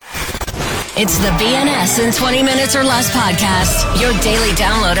It's the BNS in 20 Minutes or Less podcast. Your daily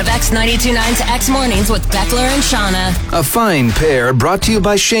download of X92.9's X Mornings with Beckler and Shauna. A fine pair brought to you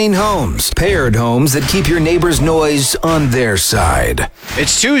by Shane Homes. Paired homes that keep your neighbor's noise on their side.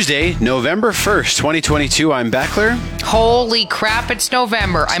 It's Tuesday, November 1st, 2022. I'm Beckler. Holy crap, it's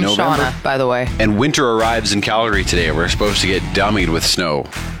November. I'm November. Shauna, by the way. And winter arrives in Calgary today. We're supposed to get dummied with snow.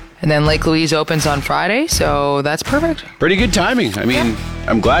 And then Lake Louise opens on Friday, so that's perfect. Pretty good timing. I mean,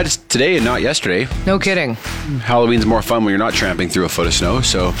 I'm glad it's today and not yesterday. No kidding. Halloween's more fun when you're not tramping through a foot of snow,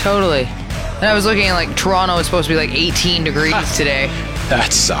 so... Totally. And I was looking at, like, Toronto is supposed to be, like, 18 degrees today.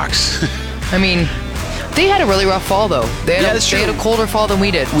 That sucks. I mean, they had a really rough fall, though. They had a colder fall than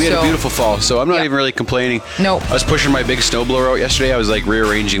we did. We had a beautiful fall, so I'm not even really complaining. No. I was pushing my big snowblower out yesterday. I was, like,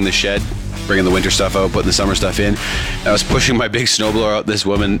 rearranging the shed, bringing the winter stuff out, putting the summer stuff in. I was pushing my big snowblower out. This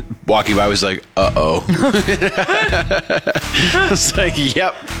woman walking by was like, uh-oh. I was like,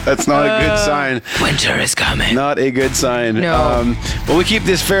 yep, that's not a good sign. Winter is coming. Not a good sign. No. Well, we keep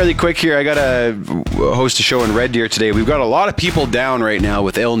this fairly quick here. I got to host a show in Red Deer today. We've got a lot of people down right now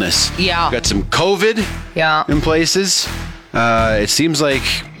with illness. Yeah. We've got some COVID in places. It seems like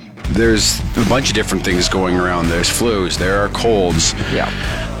there's a bunch of different things going around. There's flus. There are colds. Yeah.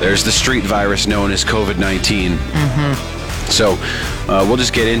 There's the street virus known as COVID-19. So we'll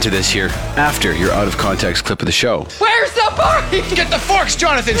just get into this here after your out-of-context clip of the show. Where's the party? Get the forks,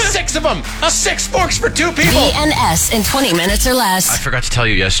 Jonathan! 6 of them! 6 forks for 2 people! BNS in 20 Minutes or Less. I forgot to tell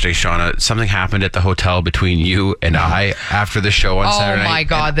you yesterday, Shauna, something happened at the hotel between you and I after the show on Saturday Oh my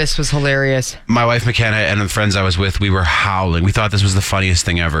God, this was hilarious. My wife McKenna and the friends I was with, we were howling. We thought this was the funniest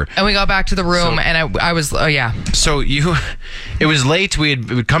thing ever. And we got back to the room, and I was, So it was late.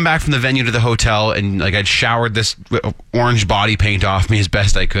 We'd come back from the venue to the hotel, and like I'd showered this orange body paint off me as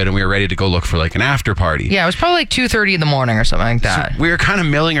best I could, and we were ready to go look for like an after party. Yeah, it was probably like 2:30 in the morning or something like that. So we were kind of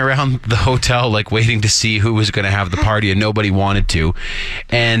milling around the hotel, like waiting to see who was going to have the party, and nobody wanted to.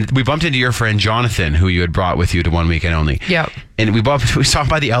 And we bumped into your friend Jonathan, who you had brought with you to One Weekend Only. Yep. And we saw him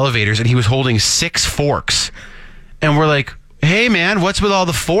by the elevators, and he was holding 6 forks. And we're like, hey man, what's with all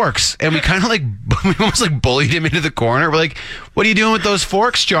the forks? And we kind of like, we almost like bullied him into the corner. We're like, what are you doing with those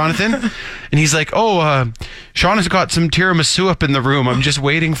forks, Jonathan? And he's like, Shauna's got some tiramisu up in the room. I'm just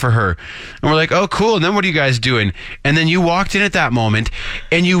waiting for her. And we're like, oh, cool. And then what are you guys doing? And then you walked in at that moment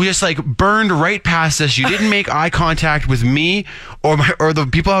and you just like burned right past us. You didn't make eye contact with me or the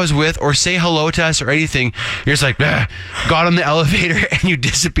people I was with or say hello to us or anything. You're just like, got on the elevator and you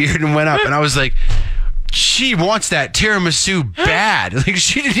disappeared and went up. And I was like, she wants that tiramisu bad. Like,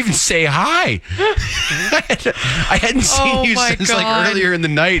 she didn't even say hi. I hadn't seen you since like earlier in the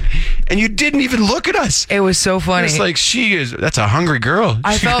night, and you didn't even look at us. It was so funny. It's like, that's a hungry girl.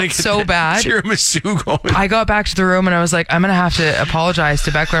 I felt so bad. Tiramisu going. I got back to the room and I was like, I'm going to have to apologize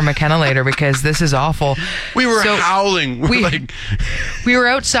to Beckler and McKenna later because this is awful. We were howling. We were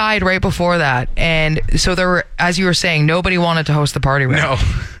outside right before that. And so there were, as you were saying, nobody wanted to host the party room. No.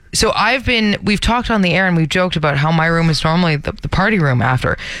 So we've talked on the air and we've joked about how my room is normally the party room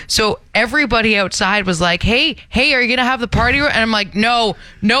after. So everybody outside was like, hey, are you going to have the party room? And I'm like, no,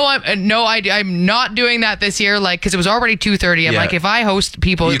 I'm not doing that this year. Like, cause it was already 2:30. I'm like, if I host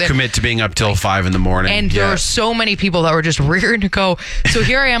people, you commit to being up till 5 in the morning. And there were so many people that were just rearing to go. So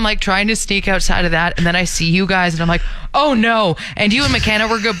here I am like trying to sneak outside of that. And then I see you guys and I'm like, oh no. And you and McKenna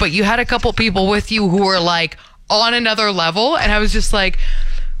were good, but you had a couple people with you who were like on another level. And I was just like,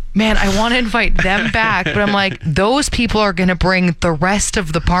 man, I want to invite them back, but I'm like, those people are going to bring the rest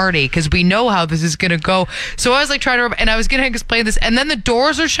of the party because we know how this is going to go. So I was like trying to, and I was going to explain this, and then the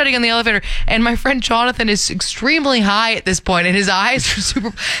doors are shutting on the elevator, and my friend Jonathan is extremely high at this point, and his eyes are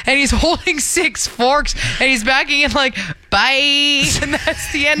super, and he's holding 6 forks, and he's backing in like, bye, and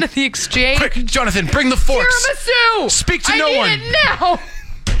that's the end of the exchange. Quick, Jonathan, bring the forks. Tiramisu! Speak to no one. I need it now!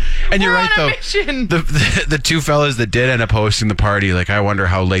 And you're We're right, on a though. mission. The 2 fellas that did end up hosting the party, like, I wonder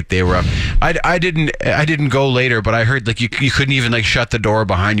how late they were up. I didn't go later, but I heard like you couldn't even like shut the door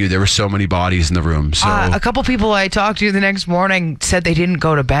behind you. There were so many bodies in the room. So a couple people I talked to the next morning said they didn't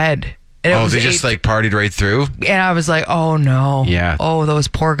go to bed. And they just like partied right through? And I was like, oh no. Yeah. Oh, those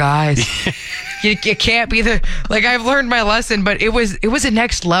poor guys. you can't be like, I've learned my lesson, but it was a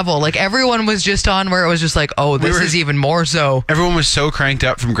next level. Like everyone was just on where it was just like, oh, this is even more so. Everyone was so cranked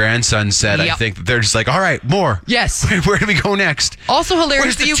up from Grandson set. Yep. I think that they're just like, all right, more. Yes. Where do we go next? Also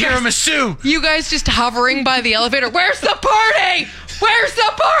hilarious. Where's the tiramisu? You guys just hovering by the elevator. Where's the party? Where's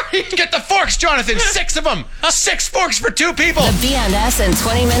the party? Get the forks, Jonathan. 6 of them. 6 forks for 2 people. The BNS in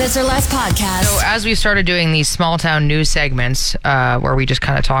 20 minutes or less podcast. So as we started doing these small town news segments, where we just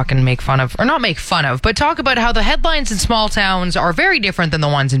kind of talk and make fun of, or not make fun of, but talk about how the headlines in small towns are very different than the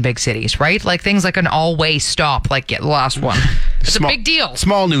ones in big cities, right? Like things like an all-way stop, like the last one. It's a big deal.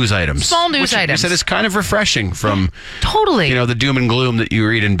 Small news items. Small news items. You said it's kind of refreshing from Totally. the doom and gloom that you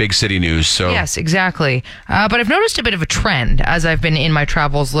read in big city news. So Yes, exactly. But I've noticed a bit of a trend as I've been in my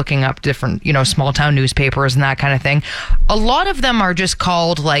travels looking up different, small town newspapers and that kind of thing. A lot of them are just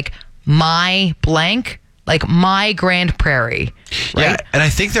called like My Blank, like My Grand Prairie. Right? Yeah, and I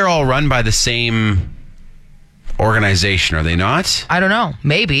think they're all run by the same organization, are they not? I don't know,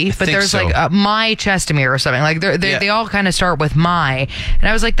 maybe, but think there's so. like My Chestermere or something. Like they all kind of start with My, and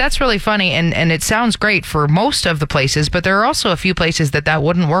I was like, that's really funny, and it sounds great for most of the places, but there are also a few places that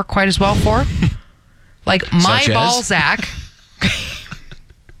wouldn't work quite as well for, like My Such as? Balzac.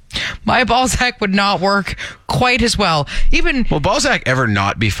 My Balzac would not work quite as well. Even Will Balzac ever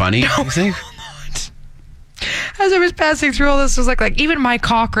not be funny? You think? as I was passing through all this, I was like even My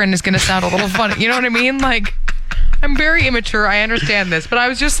Cochrane is going to sound a little funny. You know what I mean? Like, I'm very immature. I understand this, but I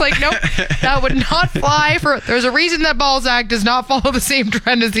was just like, nope, that would not fly for. There's a reason that Balzac does not follow the same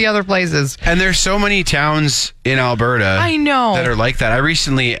trend as the other places. And there's so many towns in Alberta I know. that are like that.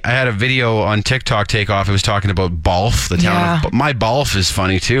 I had a video on TikTok take off. It was talking about Balf, the town of My Balf is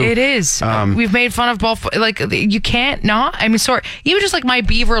funny too. It is. We've made fun of Balf. Like, you can't not. I mean, sorry. Even just like My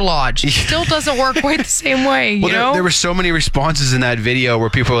Beaver Lodge still doesn't work quite the same way. You know? There were so many responses in that video where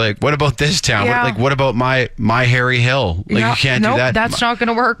people were like, "What about this town? Yeah. What about my Harry Hill? Like, you can't do that. That's not going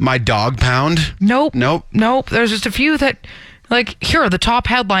to work. My Dog Pound? Nope. Nope. There's just a few that, like, here are the top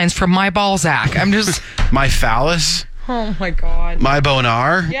headlines from My Balzac. I'm just. My Phallus? Oh my God. My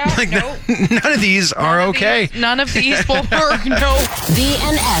Bonar? Yeah, Like, nope. none of these are okay. None of these will work. No.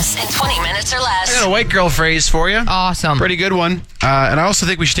 BNS in 20 minutes or I less. got a white girl phrase for you. Awesome. Pretty good one. And I also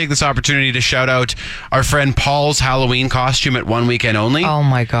think we should take this opportunity to shout out our friend Paul's Halloween costume at One Weekend Only. Oh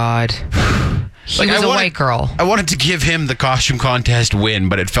my God. He was a white girl. I wanted to give him the costume contest win,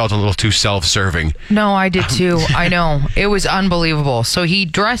 but it felt a little too self-serving. No, I did too. I know. It was unbelievable. So he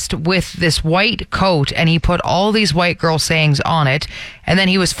dressed with this white coat and he put all these white girl sayings on it. And then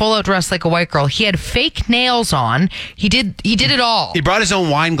he was full out dressed like a white girl. He had fake nails on. He did it all. He brought his own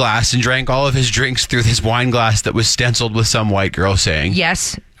wine glass and drank all of his drinks through this wine glass that was stenciled with some white girl saying.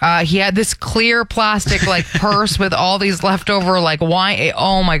 Yes. He had this clear plastic like purse with all these leftover like wine.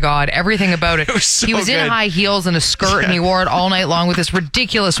 Oh my God, everything about it. was so he was good. in high heels and a skirt and he wore it all night long with this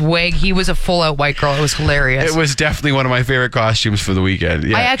ridiculous wig. He was a full out white girl. It was hilarious. It was definitely one of my favorite costumes for the weekend.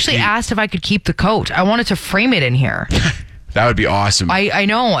 Yeah, I actually asked if I could keep the coat. I wanted to frame it in here. that would be awesome. I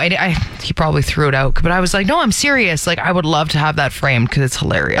know. He probably threw it out, but I was like, no, I'm serious. Like, I would love to have that framed because it's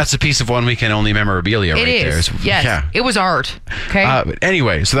hilarious. That's a piece of One Weekend Only memorabilia right there. It is. Yes. Yeah. It was art. Okay. But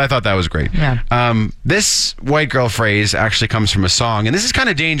anyway, so I thought that was great. Yeah. This white girl phrase actually comes from a song, and this is kind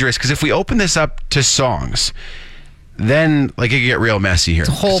of dangerous because if we open this up to songs, then like it could get real messy here.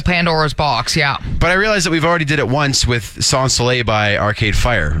 Whole Pandora's box. Yeah. But I realized that we've already did it once with Sans Soleil by Arcade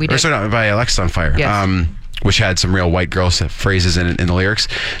Fire. We did. Or sorry, not by Alexis on Fire. Yes. Which had some real white girl phrases in the lyrics.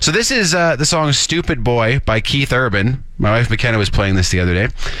 So this is the song Stupid Boy by Keith Urban. My wife McKenna was playing this the other day.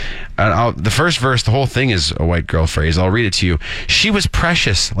 The first verse, the whole thing is a white girl phrase. I'll read it to you. She was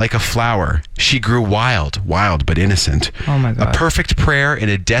precious like a flower. She grew wild but innocent. Oh my God. A perfect prayer in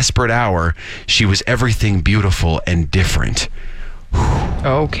a desperate hour. She was everything beautiful and different.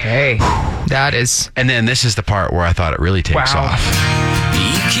 Okay. That is. And then this is the part where I thought it really takes Wow. off.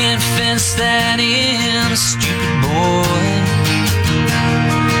 You can't fence that in, stupid boy.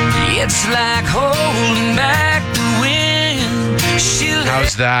 It's like holding back the wind.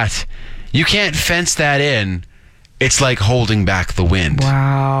 How's that? You can't fence that in. It's like holding back the wind.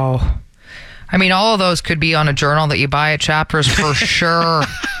 Wow. I mean, all of those could be on a journal that you buy at Chapters for sure.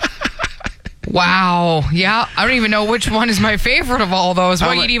 Wow. Yeah. I don't even know which one is my favorite of all those.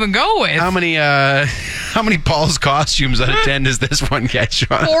 What you'd even go with. How many Paul's costumes out of 10 does this one get,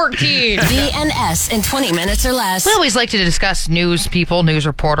 Sean? 14. BNS in 20 minutes or less. We always like to discuss news people, news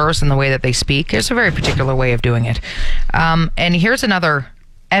reporters, and the way that they speak. There's a very particular way of doing it. And here's another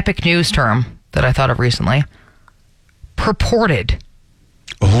epic news term that I thought of recently. Purported.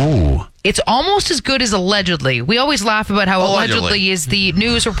 Oh. It's almost as good as allegedly. We always laugh about how allegedly is the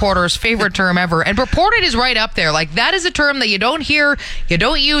news reporter's favorite term ever. And purported is right up there. Like, that is a term that you don't hear, you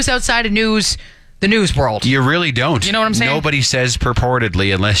don't use outside of news. the news world. You really don't. You know what I'm saying? Nobody says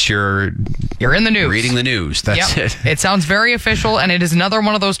purportedly unless you're in the news. reading the news. That's Yep. it. It sounds very official, and it is another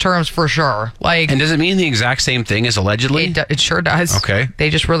one of those terms for sure. Like, And does it mean the exact same thing as allegedly? it sure does. Okay. They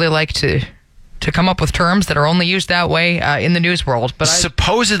just really like to come up with terms that are only used that way in the news world. But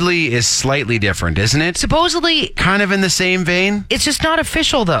Supposedly is slightly different, isn't it? supposedly, Kind of in the same vein. it's just not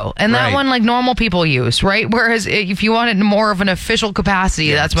official, though. And that Right. one, like, normal people use, right? Whereas if you want it in more of an official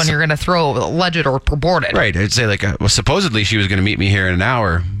capacity, that's when you're going to throw alleged or purported. Right. I'd say like, well, supposedly she was going to meet me here in an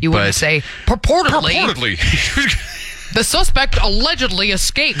hour. You wouldn't but say, purportedly. Purportedly. The suspect allegedly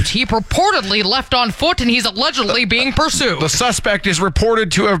escaped. He purportedly left on foot, and he's allegedly being pursued. The suspect is reported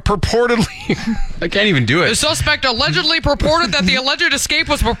to have purportedly. I can't even do The it. suspect allegedly purported that the alleged escape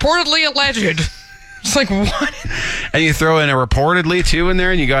was purportedly alleged. It's like, what? And you throw in a reportedly too in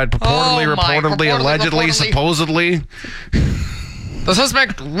there, and you got purportedly, Oh my, reportedly, purportedly, allegedly, reportedly. supposedly. The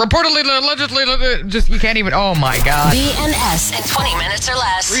suspect reportedly, allegedly, just, you can't even, oh my God. BNS in 20 minutes or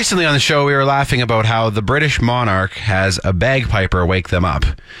less. Recently on the show, we were laughing about how the British monarch has a bagpiper wake them up.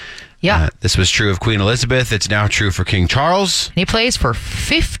 Yeah. This was true of Queen Elizabeth. It's now true for King Charles, And he plays for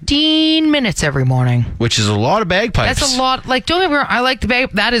 15 minutes every morning. which is a lot of bagpipes. That's a lot. Like, don't get me wrong, I like the bag.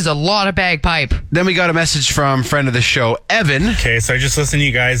 That is a lot of bagpipe. Then we got a message from friend of the show, Evan. Okay, so I just listened to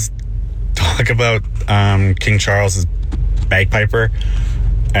you guys talk about King Charles's bagpiper,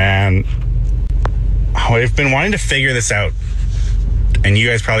 and I've been wanting to figure this out, and you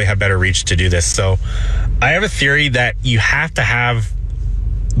guys probably have better reach to do this. So I have a theory that you have to have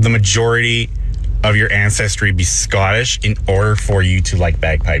the majority of your ancestry be Scottish in order for you to like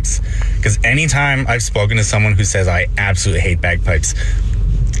bagpipes. Because anytime I've spoken to someone who says I absolutely hate bagpipes,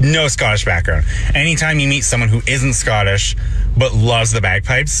 no Scottish background. Anytime you meet someone who isn't Scottish but loves the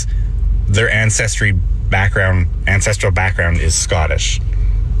bagpipes, their ancestral background is Scottish.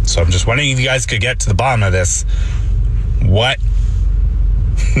 So I'm just wondering if you guys could get to the bottom of this. What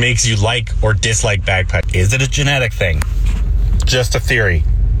makes you like or dislike bagpipe? Is it a genetic thing? Just a theory.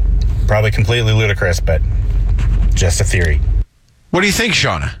 Probably completely ludicrous, but just a theory. What do you think,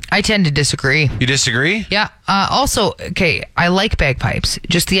 Shauna? I tend to disagree. You disagree? Yeah. Also, okay, I like bagpipes.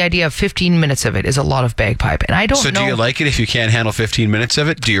 Just the idea of 15 minutes of it is a lot of bagpipe. And I don't know. So do you like it if you can't handle 15 minutes of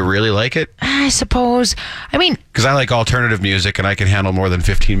it? Do you really like it? I suppose. I mean, Because I like alternative music and I can handle more than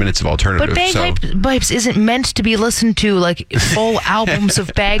 15 minutes of alternative. but bagpipes isn't meant to be listened to like full albums of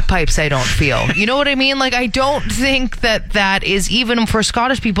bagpipes, I don't feel. You know what I mean? Like, I don't think that is even for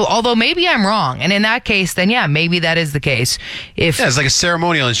Scottish people, although maybe I'm wrong. And in that case, then yeah, maybe that is the case. Yeah, it's like a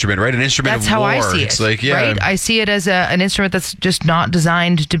ceremonial instrument, right? An instrument That's of how war. I see it. It's like, yeah. Right? I see it as an instrument that's just not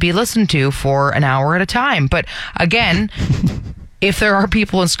designed to be listened to for an hour at a time. But again, if there are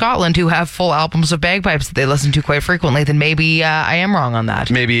people in Scotland who have full albums of bagpipes that they listen to quite frequently, then maybe I am wrong on that.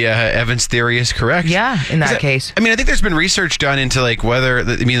 Maybe Evan's theory is correct. Yeah, in that case. I mean, I think there's been research done into like whether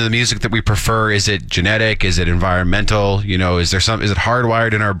the music that we prefer, is it genetic, is it environmental? You know, is it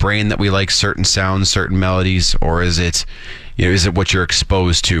hardwired in our brain that we like certain sounds, certain melodies, or is it, you know, is it what you're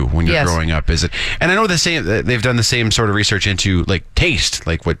exposed to when you're Yes. growing up? Is it? And I know they've done the same sort of research into like taste,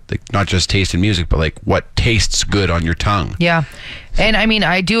 like what, like not just taste in music, but like what tastes good on your tongue. Yeah. And I mean,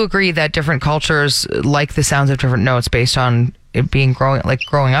 I do agree that different cultures like the sounds of different notes based on it being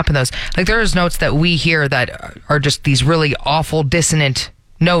growing up in those. Like, there's notes that we hear that are just these really awful dissonant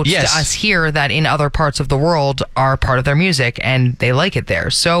notes Yes. to us here that in other parts of the world are part of their music and they like it there.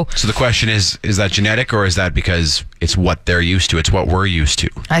 So So the question is that genetic, or is that because it's what they're used to? It's what we're used to.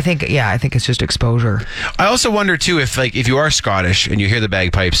 I think it's just exposure. I also wonder too if you are Scottish and you hear the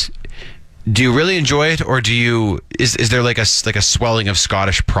bagpipes, do you really enjoy it, or is there like a swelling of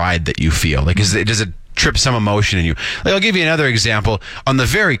Scottish pride that you feel? Like does it trip some emotion in you? Like, I'll give you another example. On the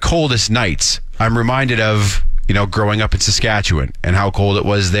very coldest nights, I'm reminded of, you know, growing up in Saskatchewan and how cold it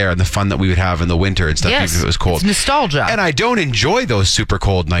was there and the fun that we would have in the winter and stuff, Yes, even if it was cold. it's nostalgia. And I don't enjoy those super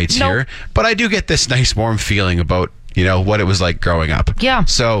cold nights Nope. here, but I do get this nice warm feeling about, you know, what it was like growing up. Yeah.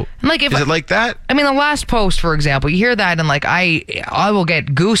 So, And like, if is it like that? I mean, the last post, for example, you hear that and like I will get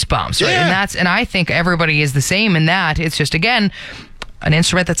goosebumps, right? Yeah. And I think everybody is the same in that. It's just, again, an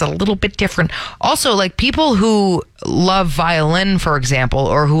instrument that's a little bit different. Also, like, people who love violin, for example,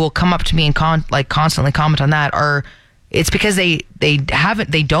 or who will come up to me and constantly comment on that it's because they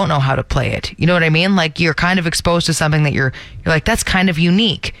don't know how to play it. You know what I mean? Like, you're kind of exposed to something that you're like, that's kind of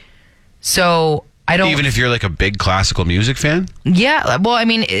unique. So I don't. Even if you're like a big classical music fan? Yeah, well, I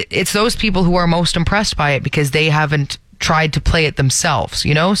mean, it's those people who are most impressed by it because they haven't tried to play it themselves,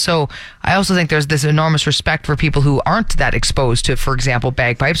 you know? So I also think there's this enormous respect for people who aren't that exposed to, for example,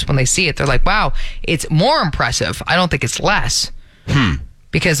 bagpipes. When they see it, they're like, wow, it's more impressive. I don't think it's less.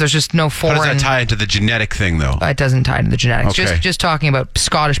 because there's just no How foreign. does that tie into the genetic thing, though? It doesn't tie into the genetics. Okay. Just talking about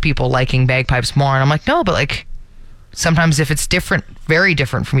Scottish people liking bagpipes more, and I'm like, no, but like sometimes if it's different, very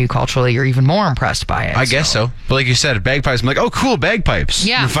different from you culturally, you're even more impressed by it. I guess so. But like you said, bagpipes, I'm like, oh, cool, bagpipes.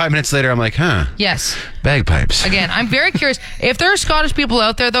 Yeah. And 5 minutes later, I'm like, huh, Yes. bagpipes. Again, I'm very curious. If there are Scottish people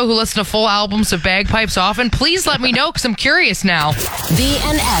out there, though, who listen to full albums of bagpipes often, please let me know, because I'm curious now.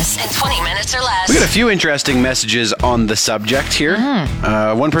 BNS in 20 minutes or less. We got a few interesting messages on the subject here.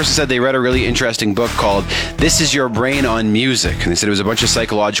 One person said they read a really interesting book called This Is Your Brain on Music. And they said it was a bunch of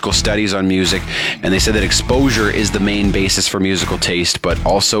psychological studies on music. And they said that exposure is the main basis for musical taste, but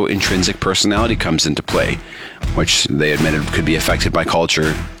also intrinsic personality comes into play, which they admitted could be affected by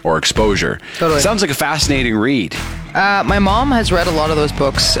culture or exposure. Totally. Sounds like a fascinating read. My mom has read a lot of those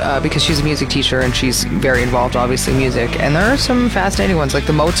books because she's a music teacher and she's very involved, obviously, in music. And there are some fascinating ones. Like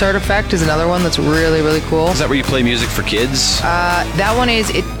the Mozart Effect is another one that's really, really cool. Is that where you play music for kids? That one is,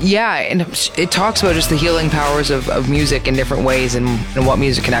 and it talks about just the healing powers of music in different ways and what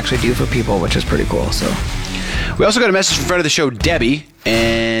music can actually do for people, which is pretty cool. So. We also got a message from friend of the show, Debbie,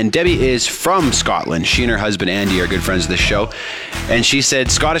 and Debbie is from Scotland. She and her husband, Andy, are good friends of the show, and she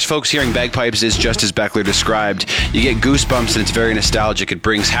said, Scottish folks hearing bagpipes is just as Beckler described. You get goosebumps and it's very nostalgic. It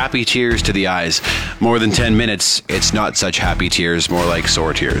brings happy tears to the eyes. More than 10 minutes, it's not such happy tears, more like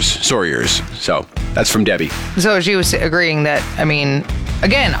sore tears. Sore ears. So, that's from Debbie. So she was agreeing that, I mean,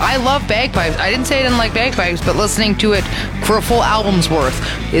 again, I love bagpipes. I didn't say I didn't like bagpipes, but listening to it for a full album's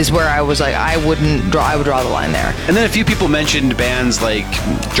worth is where I was like, I would draw the line there. And then a few people mentioned bands like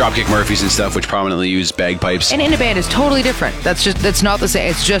Dropkick Murphys and stuff, which prominently use bagpipes. And in a band is totally different. That's not the same.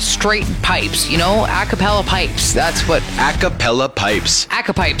 It's just straight pipes, you know, a cappella pipes. That's what Acapella pipes.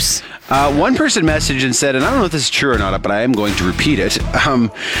 acapipes. One person messaged and said, and I don't know if this is true or not, but I am going to repeat it,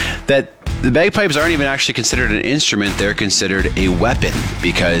 that the bagpipes aren't even actually considered an instrument. They're considered a weapon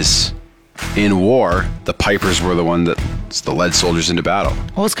because in war, the pipers were the one that led soldiers into battle.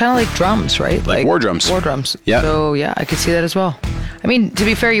 Well, it's kind of like drums, right? Like war drums. War drums. Yeah. So yeah, I could see that as well. I mean, to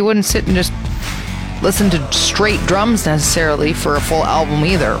be fair, you wouldn't sit and just listen to straight drums necessarily for a full album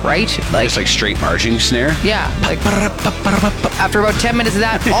either, right? It's like straight marching snare. Yeah. Like after about 10 minutes of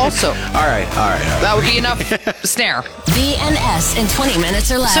that, also. All right. That would be enough snare. BNS in 20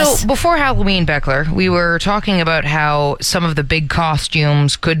 minutes or less. So before Halloween, Beckler, we were talking about how some of the big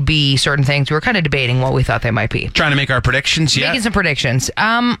costumes could be certain things. We were kind of debating what we thought they might be. Trying to make our predictions, yeah. Making some predictions.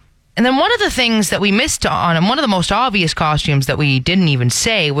 And then one of the things that we missed on, and one of the most obvious costumes that we didn't even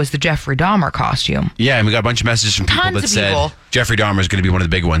say, was the Jeffrey Dahmer costume. Yeah, and we got a bunch of messages from people Tons that of said people. Jeffrey Dahmer is going to be one of the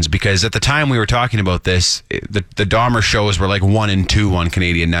big ones, because at the time we were talking about this, the Dahmer shows were like 1 and 2 on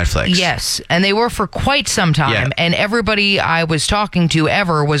Canadian Netflix. Yes, and they were for quite some time. Yeah. And everybody I was talking to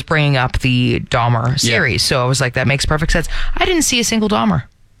ever was bringing up the Dahmer series. So I was like, that makes perfect sense. I didn't see a single Dahmer.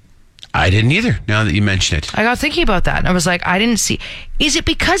 I didn't either, now that you mention it. I got thinking about that, and I was like, I didn't see. Is it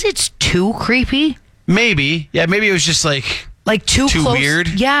because it's too creepy? Maybe. Yeah, maybe it was just like Too close. weird?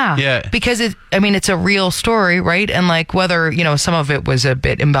 Yeah. Yeah. Because it's a real story, right? And like whether, some of it was a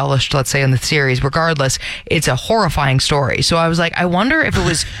bit embellished, let's say, in the series, regardless, it's a horrifying story. So I was like, I wonder if it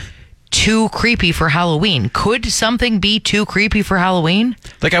was too creepy for Halloween. Could something be too creepy for Halloween?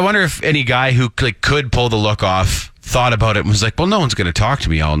 Like, I wonder if any guy who could pull the look off thought about it and was like, well, no one's going to talk to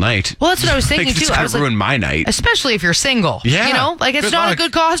me all night. Well, that's what I was thinking, Like, too. It's I going was to ruin like, my night. especially if you're single. Yeah. It's Good not luck. a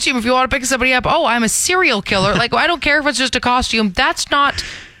good costume if you want to pick somebody up. Oh, I'm a serial killer. Like, I don't care if it's just a costume. That's not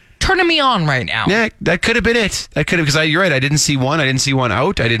turning me on right now. Yeah, that could have been it. That could have, because you're right. I didn't see one. I didn't see one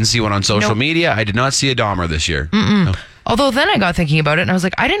out. I didn't see one on social Nope. media. I did not see a Dahmer this year. No. Although then I got thinking about it and I was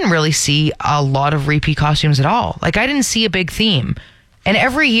like, I didn't really see a lot of repeat costumes at all. Like, I didn't see a big theme. And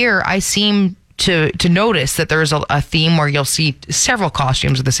every year I seem to notice that there's a theme where you'll see several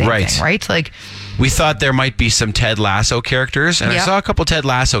costumes of the same Right. thing, right? Like, We thought there might be some Ted Lasso characters, and Yeah. I saw a couple Ted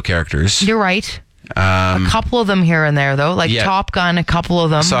Lasso characters. you're right. A couple of them here and there, though. Like yeah. Top Gun, a couple of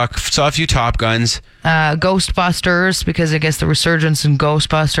them. Saw a few Top Guns. Ghostbusters, because I guess the resurgence in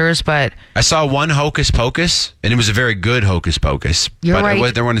Ghostbusters, but I saw one Hocus Pocus, and it was a very good Hocus Pocus. You're but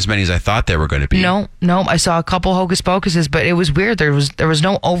right. There weren't as many as I thought there were going to be. no, I saw a couple Hocus Pocuses, but it was weird. There was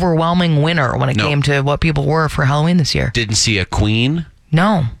no overwhelming winner when it No. came to what people were for Halloween this year. Didn't see a Queen.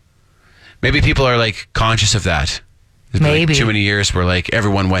 No. Maybe people are like conscious of that. There's been, Maybe. like, too many years where like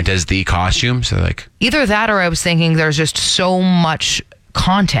everyone went as the costume, so like Either that, or I was thinking there's just so much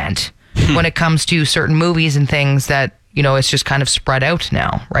content when it comes to certain movies and things that, it's just kind of spread out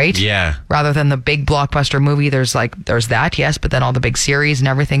now, right? Yeah. Rather than the big blockbuster movie, there's that, yes, but then all the big series and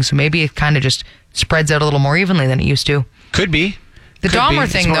everything. So maybe it kind of just spreads out a little more evenly than it used to. could be. The Could Dahmer be.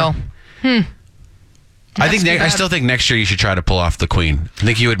 thing, It's more- though. I think I still think next year you should try to pull off the queen. I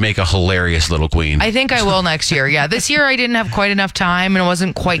think you would make a hilarious little queen. I think I will next year. Yeah, this year I didn't have quite enough time and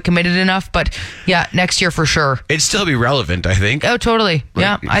wasn't quite committed enough. But yeah, next year for sure. It'd still be relevant, I think. Oh, totally.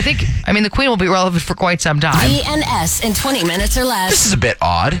 Yeah, I mean, the queen will be relevant for quite some time. BNS in 20 minutes or less. This is a bit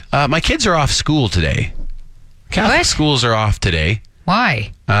odd. My kids are off school today. Catholic What? schools are off today.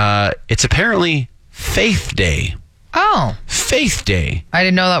 Why? It's apparently Faith Day. Oh, Faith Day. I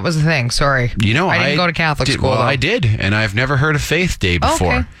didn't know that was a thing. Sorry. You know, I didn't go to Catholic school. Well, though. I did, and I've never heard of Faith Day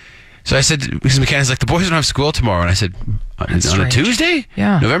before. Okay. So I said, because McKenna's like, the boys don't have school tomorrow. And I said, on a strange. Tuesday?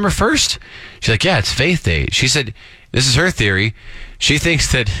 Yeah. November 1st? She's like, yeah, it's Faith Day. She said, this is her theory. She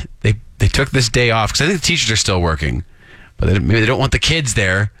thinks that they took this day off, because I think the teachers are still working. But maybe they don't want the kids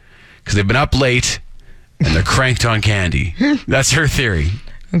there, because they've been up late, and they're cranked on candy. That's her theory.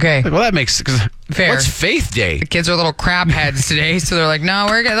 Okay. Like, well, that makes... Fair. What's Faith Day? The kids are little crab heads today, so they're like, no,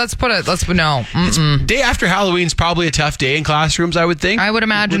 let's no. Day after Halloween's probably a tough day in classrooms, I would think. I would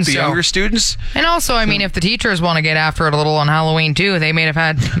imagine with the so. younger students. And also, I mean, if the teachers want to get after it a little on Halloween too, they may have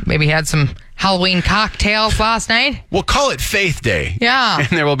had some Halloween cocktails last night. We'll call it Faith Day. Yeah. And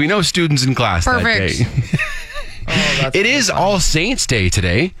there will be no students in class Perfect. that day. It is All Saints Day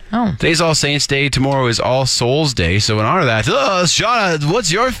today. Oh. Today's All Saints Day. Tomorrow is All Souls Day. So in honor of that, Shauna, what's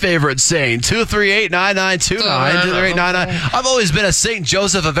your favorite saint? 238-9929. 238-99. I've always been a Saint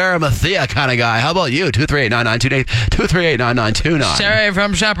Joseph of Arimathea kind of guy. How about you? 238-9928. 238-9929. Sherry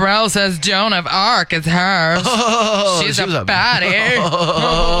from Chaparral says Joan of Arc is her. She's a baddie.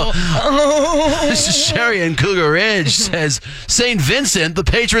 This is Sherry in Cougar Ridge says Saint Vincent, the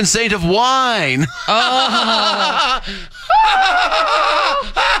patron saint of wine.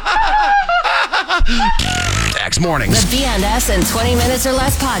 X Mornings. The BNS in 20 minutes or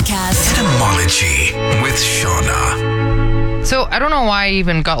less podcast. Etymology with Shauna. So I don't know why I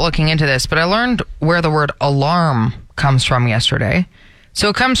even got looking into this, but I learned where the word alarm comes from yesterday. So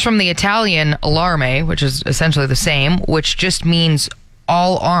it comes from the Italian allarme, which is essentially the same, which just means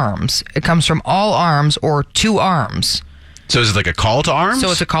all arms. It comes from all arms or two arms. So is it like a call to arms?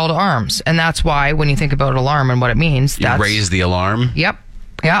 So it's a call to arms. And that's why when you think about alarm and what it means, You that's... raise the alarm. Yep.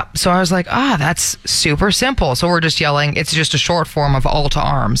 So I was like, that's super simple. So we're just yelling. It's just a short form of all to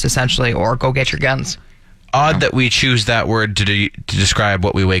arms, essentially, or go get your guns. Odd that we choose that word to describe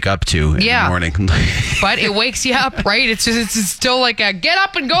what we wake up to in the morning. But it wakes you up, right? It's still like a get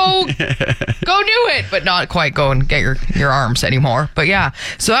up and go do it, but not quite go and get your arms anymore. But yeah,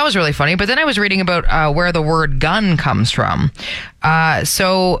 so that was really funny. But then I was reading about where the word gun comes from.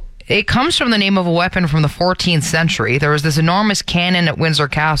 So it comes from the name of a weapon from the 14th century. There was this enormous cannon at Windsor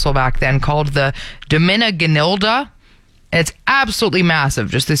Castle back then called the Domina Genilda. It's absolutely massive,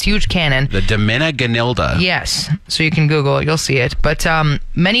 just this huge cannon. The Domina Genilda. Yes, so you can Google it, you'll see it. But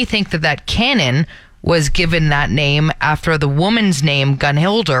many think that cannon was given that name after the woman's name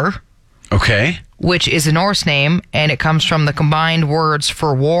Gunhildr, Okay. which is a Norse name, and it comes from the combined words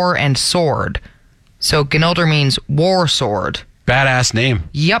for war and sword. So Gunhildr means war sword. Badass name.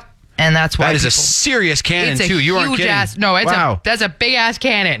 Yep, and that's why That is a people- serious cannon, it's a too. You aren't huge kidding. ass. No, that's a big ass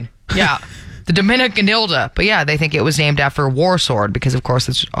cannon. Yeah. The Domina Genilda. But yeah, they think it was named after war sword because, of course,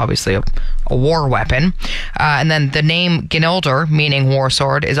 it's obviously a war weapon. And then the name Genildr, meaning war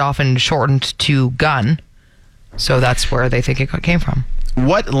sword, is often shortened to gun. So that's where they think it came from.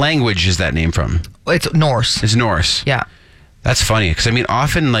 What language is that name from? It's Norse. It's Norse. Yeah. That's funny because I mean,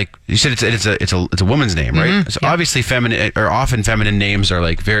 often like you said, it's a woman's name, right? So obviously, often feminine names are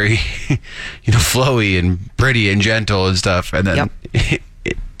like very, flowy and pretty and gentle and stuff, and then.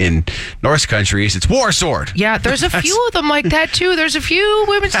 In Norse countries, it's war sword. Yeah, there's a few of them like that too. There's a few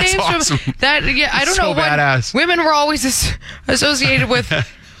women's That's names awesome. from that. Yeah, I don't So know what badass. women were always associated with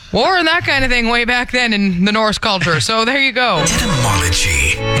war and that kind of thing way back then in the Norse culture. So there you go.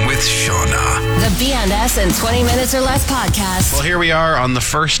 Etymology with Shauna. The BNS in 20 minutes or less podcast. Well, here we are on the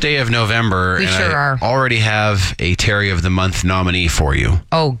first day of November, We and sure I are. already have a Terry of the Month nominee for you.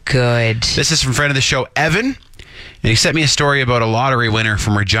 Oh, good. This is from friend of the show, Evan. And he sent me a story about a lottery winner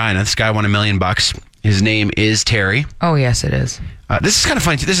from Regina. This guy won $1 million. His name is Terry. Oh, yes, it is. This is kind of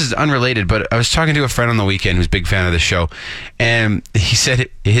funny. This is unrelated, but I was talking to a friend on the weekend who's a big fan of the show. And he said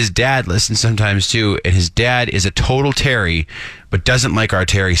his dad listens sometimes too. And his dad is a total Terry, but doesn't like our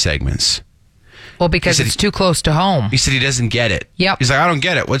Terry segments. Well, because He said it's too close to home. He said he doesn't get it. Yep. He's like, I don't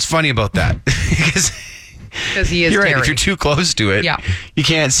get it. What's funny about that? Because Because he is you're right. Terry. If you're too close to it, Yeah. you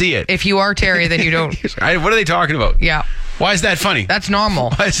can't see it. If you are Terry, then you don't. What are they talking about? Yeah. Why is that funny? That's normal.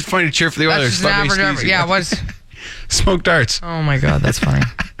 Why is it funny to cheer for the That's Oilers? just an average. Yeah, what's. Smoke darts. Oh, my God, that's funny.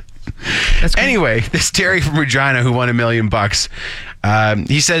 That's cool. Anyway, this Terry from Regina who won $1 million,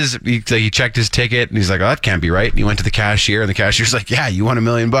 He says he checked his ticket and he's like, oh, that can't be right. And he went to the cashier and the cashier's like, yeah, you won $1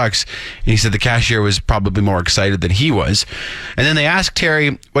 million. And he said the cashier was probably more excited than he was. And then they asked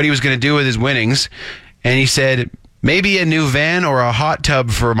Terry what he was going to do with his winnings. And he said, maybe a new van or a hot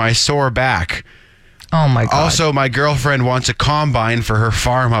tub for my sore back. Oh, my God. Also, my girlfriend wants a combine for her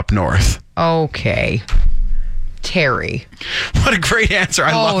farm up north. Okay. Terry. What a great answer.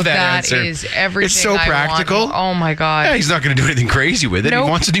 I love that answer. That is everything It's so I practical. want. Oh, my God. Yeah, he's not going to do anything crazy with it. Nope. He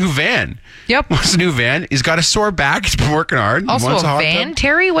wants a new van. Yep. Wants a new van. He's got a sore back. He's been working hard. Also, wants a hot van, tub.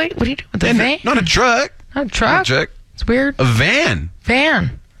 Terry? Wait, what are you doing with the van? Not a truck. Not a truck? Not a truck. It's weird. A van.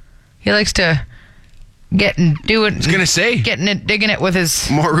 Van. He likes to get and do it. I was going to say. Digging it with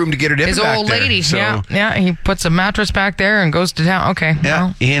his More room to get her dip his back old there. lady. So, Yeah. He puts a mattress back there and goes to town. Okay.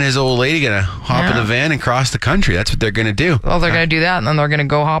 Yeah, he and his old lady going to hop in Yeah. the van and cross the country. That's what they're going to do. Well, they're going to do that, and then they're going to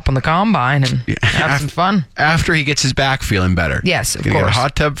go hop on the combine and have some fun. After he gets his back feeling better. Yes, of Gonna get a course.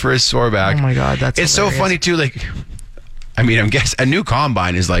 hot tub for his sore back. Oh, my God, that's It's so hilarious. funny, too. Like, I mean, I guess a new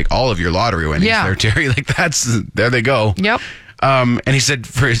combine is like all of your lottery winnings Yeah. there, Terry. Like, there they go. Yep. And he said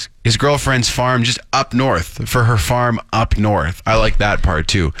for his girlfriend's farm just up north, for her farm up north. I like that part,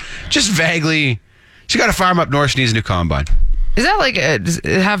 too. Just vaguely, she got a farm up north. She needs a new combine. Is that like does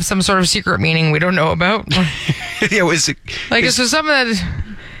it have some sort of secret meaning we don't know about? Yeah, was it Like, is there something that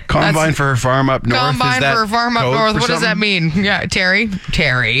combine that's- for her farm up north? combine Is that for a farm up code north? for What does that something? mean? Yeah, Terry.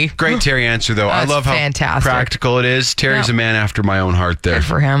 Great Terry answer, though. That's I love how fantastic. practical it is. Terry's Yeah. a man after my own heart there. Good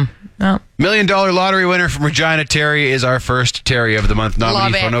for him. No. $1 million lottery winner from Regina. Terry is our first Terry of the Month Love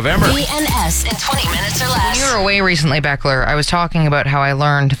nominee it. for November. BNS in 20 minutes or less. You were away recently, Beckler. I was talking about how I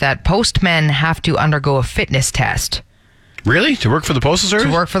learned that postmen have to undergo a fitness test Really? To work for the Postal Service?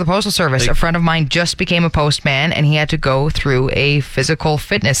 to work for the Postal Service. A friend of mine just became a postman, and he had to go through a physical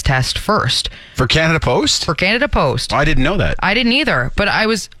fitness test first For Canada Post? for Canada Post. I didn't know that. I didn't either, but I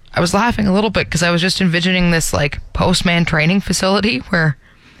was laughing a little bit because I was just envisioning this like postman training facility where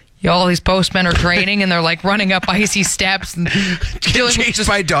all these postmen are training and they're like running up icy steps and dealing with Chased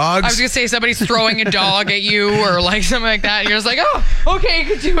by dogs. I was gonna say somebody's throwing a dog at you or like something like that. And you're just like, oh, okay, you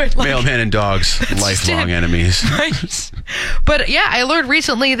can do it. Like, Mailman and dogs, lifelong it. enemies. Nice. But yeah, I learned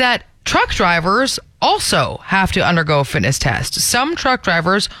recently that truck drivers also have to undergo a fitness test. Some truck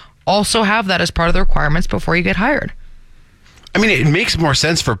drivers also have that as part of the requirements before you get hired. I mean, it makes more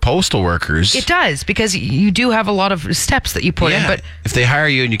sense for postal workers. It does, because you do have a lot of steps that you put in, but if they hire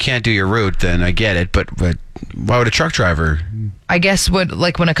you and you can't do your route, then I get it. But why would a truck driver? I guess when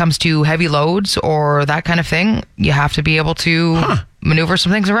it comes to heavy loads or that kind of thing, you have to be able to maneuver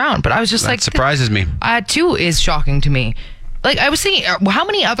some things around. But I was just That like, surprises me. too is shocking to me. Like, I was thinking, how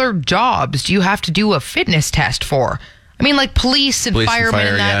many other jobs do you have to do a fitness test for? I mean, like police and firemen fire,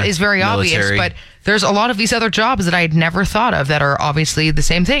 and that yeah. is very obvious, Military. but there's a lot of these other jobs that I had never thought of that are obviously the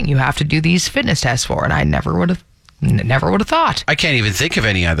same thing. You have to do these fitness tests for, and I never would have thought. I can't even think of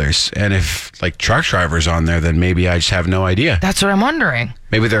any others. And if like truck drivers on there, then maybe I just have no idea. That's what I'm wondering.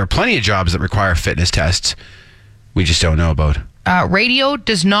 Maybe there are plenty of jobs that require fitness tests we just don't know about. Radio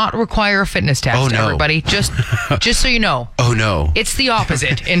does not require a fitness test. Oh, no. Everybody, just so you know. Oh no. It's the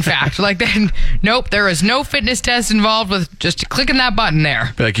opposite, in fact. Like, then, nope, there is no fitness test involved with just clicking that button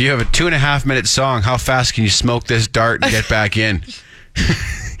there. Like, you have a 2.5-minute song. How fast can you smoke this dart and get back in?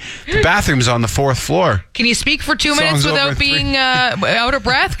 The bathroom's on the 4th floor. Can you speak for 2 Song's minutes over without in 3. being out of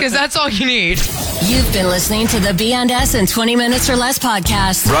breath? Because that's all you need. You've been listening to the BNS in 20 minutes or less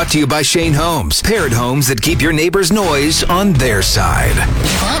podcast. Brought to you by Shane Homes. Paired homes that keep your neighbor's noise on their side.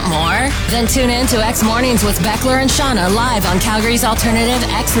 Want more? Then tune in to X Mornings with Beckler and Shauna live on Calgary's alternative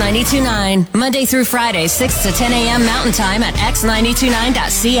X92.9. Monday through Friday, 6 to 10 a.m. Mountain Time at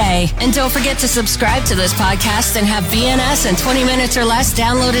x929.ca. And don't forget to subscribe to this podcast and have BNS in 20 minutes or less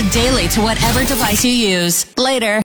downloaded daily to whatever device you use. Later.